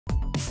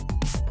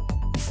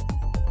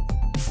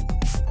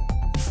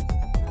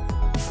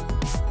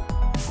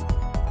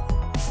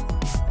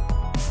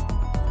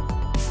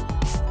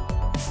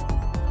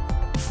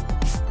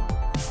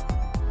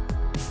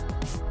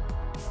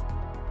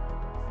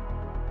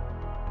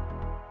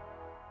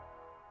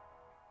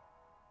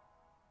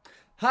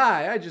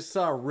Hi, I just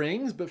saw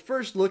rings, but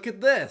first look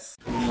at this.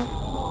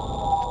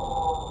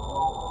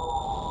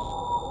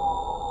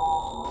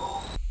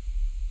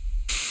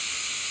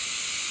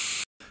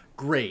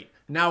 Great,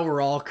 now we're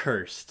all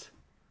cursed.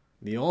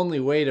 The only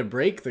way to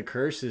break the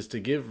curse is to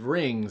give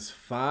Rings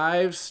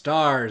 5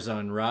 stars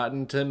on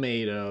Rotten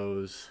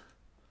Tomatoes.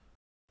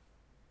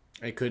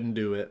 I couldn't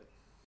do it.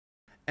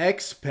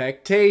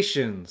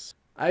 Expectations.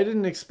 I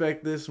didn't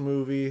expect this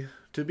movie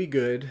to be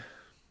good.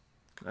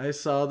 I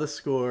saw the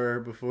score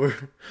before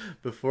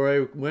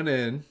I went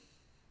in.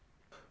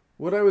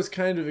 What I was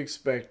kind of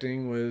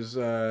expecting was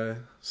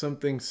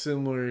something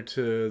similar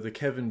to the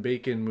Kevin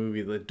Bacon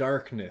movie, The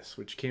Darkness,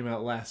 which came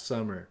out last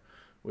summer,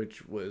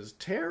 which was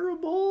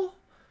terrible.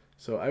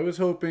 So I was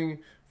hoping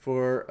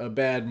for a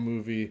bad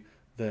movie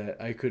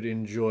that I could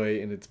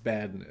enjoy in its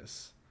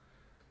badness.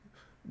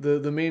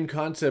 The main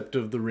concept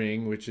of The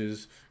Ring, which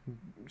is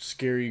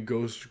scary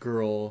ghost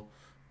girl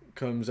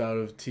comes out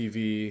of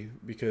TV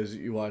because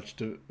you watched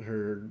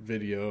her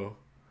video.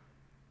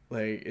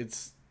 Like,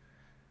 it's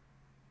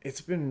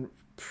been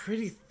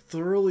pretty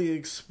thoroughly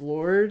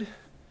explored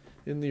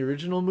in the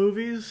original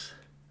movies.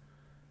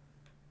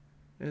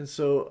 And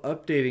so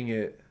updating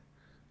it,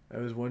 I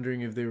was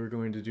wondering if they were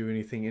going to do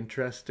anything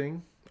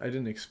interesting. I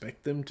didn't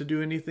expect them to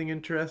do anything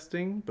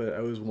interesting, but I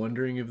was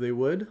wondering if they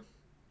would.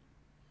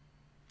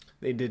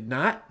 They did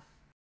not.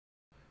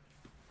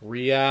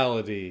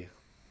 Reality.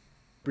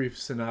 Brief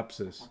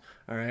synopsis.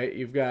 Alright,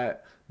 you've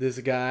got this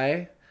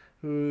guy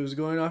who's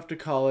going off to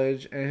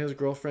college and his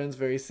girlfriend's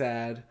very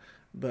sad,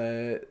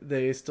 but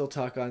they still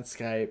talk on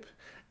Skype.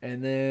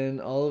 And then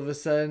all of a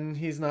sudden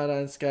he's not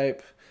on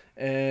Skype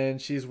and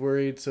she's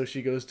worried, so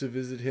she goes to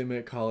visit him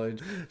at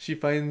college. She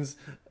finds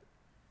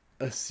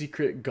a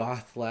secret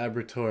goth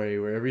laboratory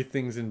where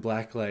everything's in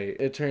blacklight.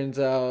 It turns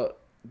out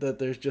that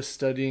they're just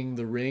studying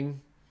the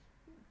Ring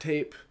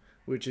tape,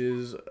 which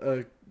is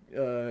a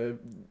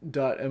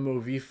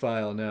 .mov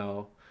file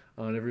now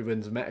on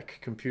everyone's Mac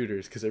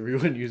computers, because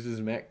everyone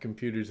uses Mac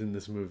computers in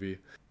this movie.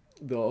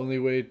 The only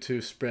way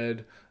to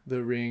spread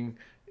the Ring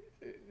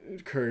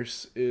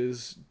curse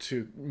is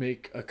to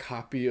make a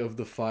copy of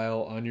the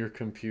file on your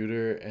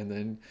computer and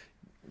then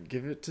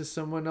give it to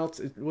someone else.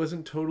 It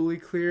wasn't totally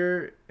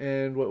clear,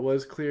 and what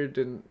was clear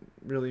didn't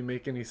really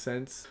make any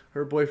sense.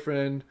 Her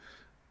boyfriend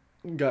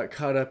got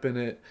caught up in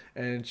it,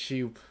 and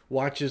she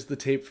watches the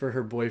tape for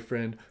her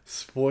boyfriend.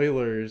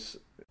 Spoilers.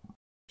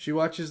 She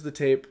watches the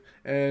tape,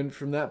 and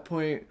from that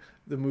point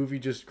the movie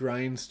just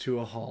grinds to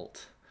a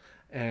halt,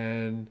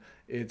 and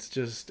it's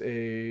just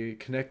a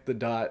connect the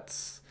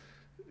dots,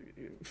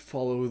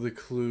 follow the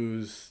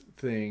clues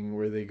thing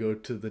where they go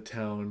to the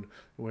town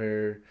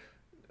where,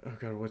 oh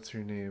god, what's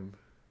her name?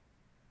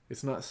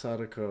 It's not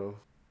Sadako.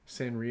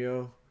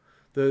 Sanrio?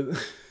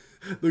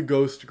 The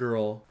ghost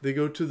girl. They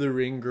go to the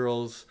Ring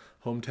girl's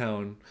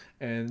hometown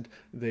and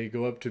they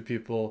go up to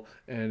people,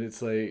 and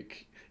it's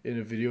like in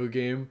a video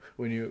game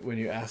when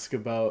you ask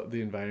about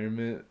the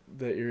environment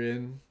that you're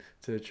in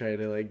to try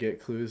to like get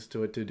clues to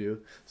what to do.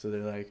 So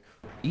they're like,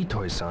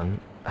 Itoi-san,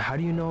 how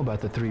do you know about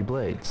the three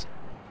blades?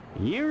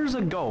 Years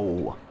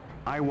ago,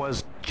 I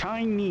was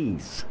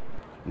Chinese.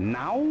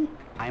 Now,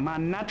 I'm a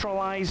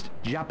naturalized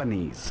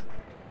Japanese.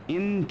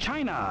 In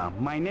China,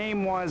 my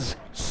name was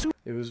Su.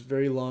 It was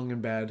very long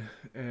and bad,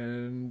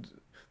 and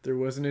there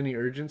wasn't any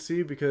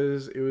urgency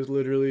because it was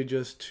literally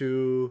just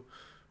two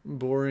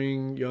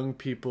boring young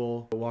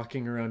people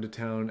walking around a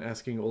town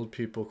asking old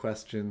people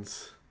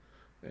questions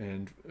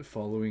and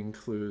following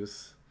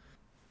clues.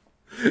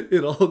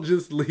 It all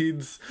just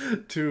leads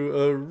to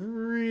a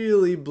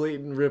really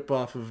blatant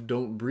ripoff of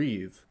Don't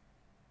Breathe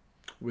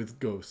with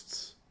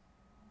ghosts.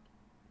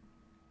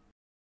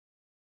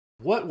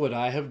 What would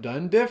I have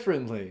done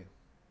differently?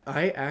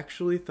 I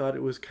actually thought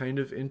it was kind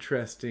of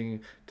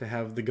interesting to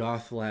have the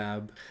goth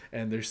lab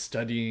and they're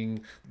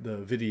studying the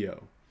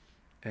video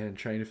and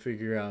trying to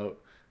figure out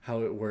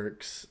how it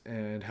works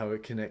and how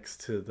it connects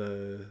to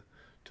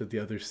the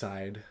other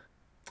side.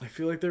 I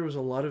feel like there was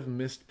a lot of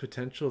missed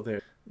potential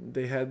there.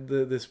 They had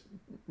this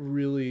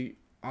really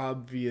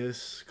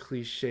obvious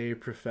cliche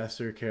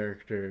professor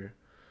character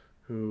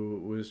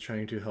who was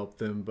trying to help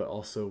them, but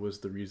also was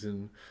the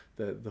reason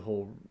that the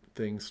whole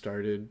thing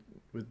started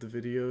with the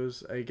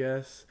videos, I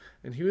guess.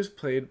 And he was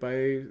played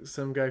by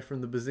some guy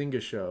from the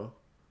Bazinga show.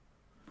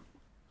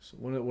 So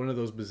one of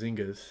those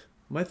Bazingas.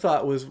 My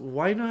thought was,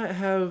 why not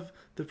have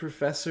the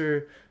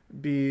professor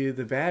be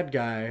the bad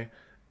guy?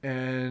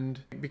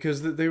 And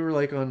because they were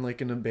like on like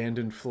an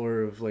abandoned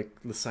floor of like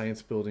the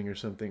science building or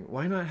something,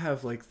 why not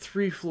have like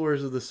 3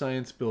 floors of the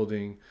science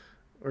building,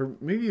 or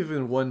maybe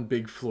even one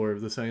big floor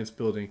of the science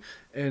building,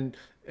 and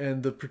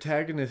the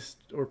protagonist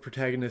or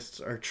protagonists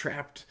are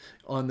trapped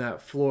on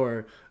that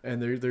floor,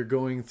 and they're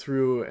going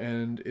through,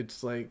 and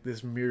it's like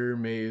this mirror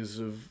maze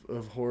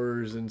of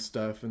horrors and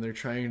stuff, and they're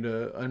trying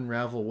to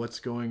unravel what's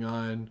going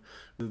on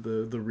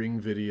the Ring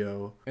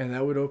video. And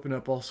that would open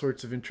up all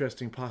sorts of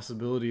interesting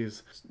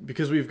possibilities,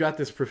 because we've got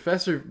this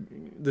professor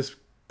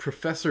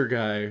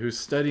guy who's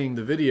studying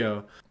the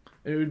video.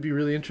 And it would be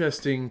really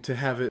interesting to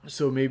have it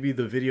so maybe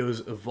the video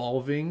is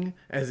evolving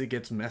as it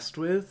gets messed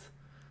with.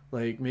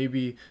 Like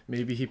maybe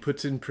he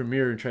puts in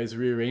Premiere and tries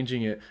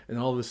rearranging it, and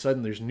all of a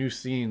sudden there's new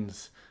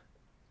scenes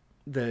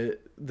that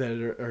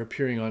are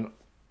appearing on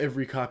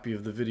every copy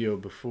of the video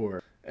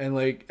before. And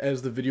like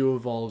as the video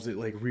evolves, it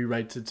like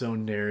rewrites its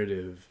own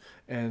narrative,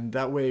 and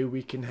that way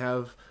we can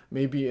have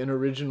maybe an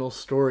original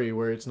story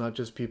where it's not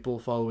just people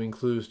following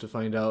clues to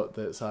find out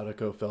that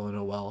Sadako fell in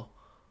a well.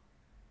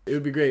 It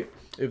would be great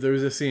if there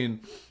was a scene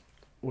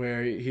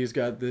where he's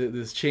got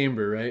this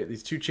chamber, right?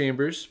 These two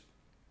chambers,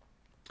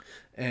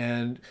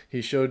 and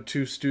he showed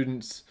two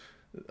students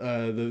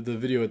the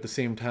video at the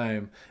same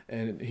time,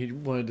 and he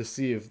wanted to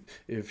see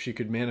if she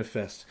could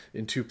manifest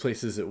in two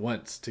places at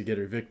once to get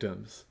her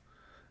victims.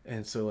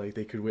 And so like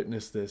they could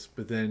witness this,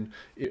 but then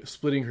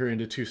splitting her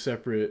into two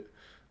separate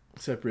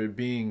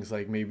beings,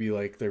 like maybe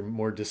like they're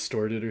more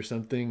distorted or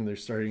something. They're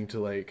starting to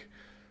like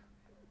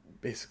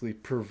basically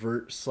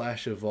pervert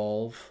 /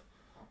 evolve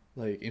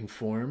like in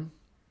form.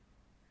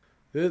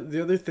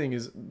 The other thing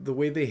is the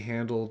way they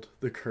handled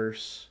the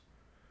curse,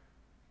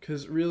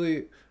 because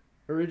really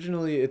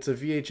originally it's a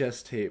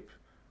VHS tape,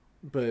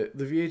 but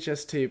the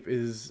VHS tape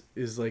is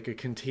like a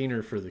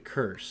container for the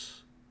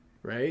curse,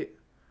 right?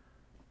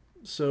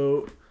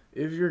 So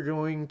if you're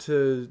going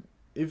to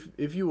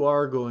if you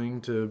are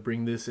going to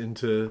bring this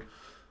into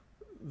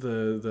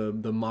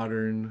the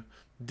modern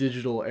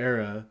digital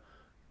era,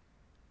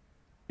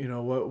 you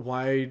know what,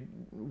 why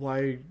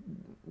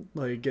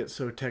like get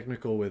so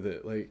technical with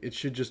it? Like it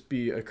should just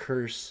be a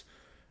curse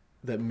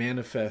that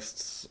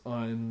manifests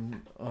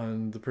on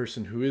the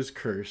person who is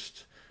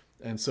cursed,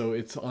 and so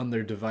it's on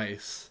their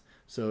device.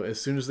 So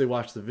as soon as they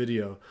watch the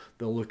video,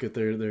 they'll look at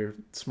their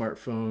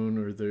smartphone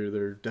or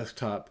their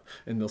desktop,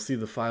 and they'll see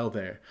the file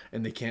there,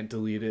 and they can't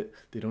delete it.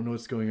 They don't know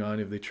what's going on.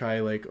 If they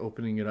try like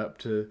opening it up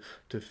to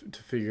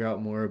figure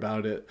out more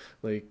about it,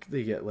 like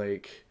they get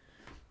like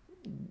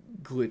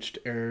glitched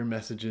error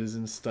messages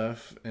and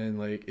stuff, and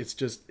like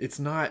it's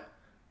not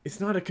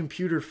a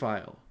computer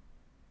file.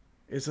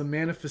 It's a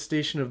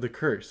manifestation of the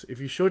curse.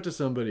 If you show it to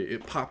somebody,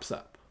 it pops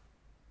up.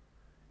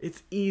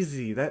 It's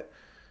easy. That's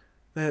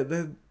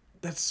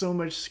so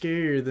much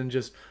scarier than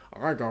just,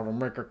 I gotta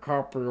make a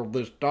copy of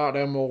this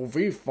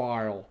 .mov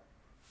file.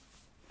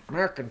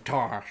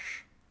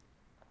 Macintosh.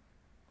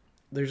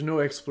 There's no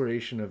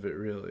exploration of it,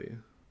 really.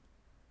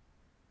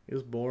 It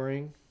was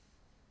boring.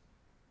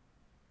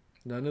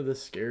 None of the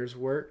scares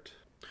worked.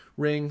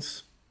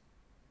 Rings.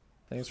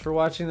 Thanks for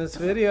watching this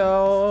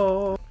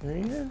video. There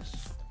he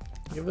is.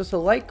 Give us a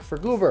like for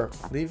Goober.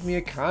 Leave me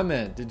a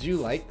comment. Did you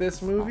like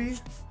this movie?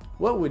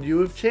 What would you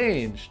have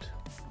changed?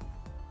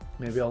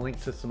 Maybe I'll link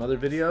to some other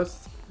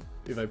videos.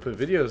 If I put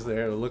videos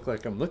there, it'll look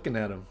like I'm looking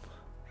at them.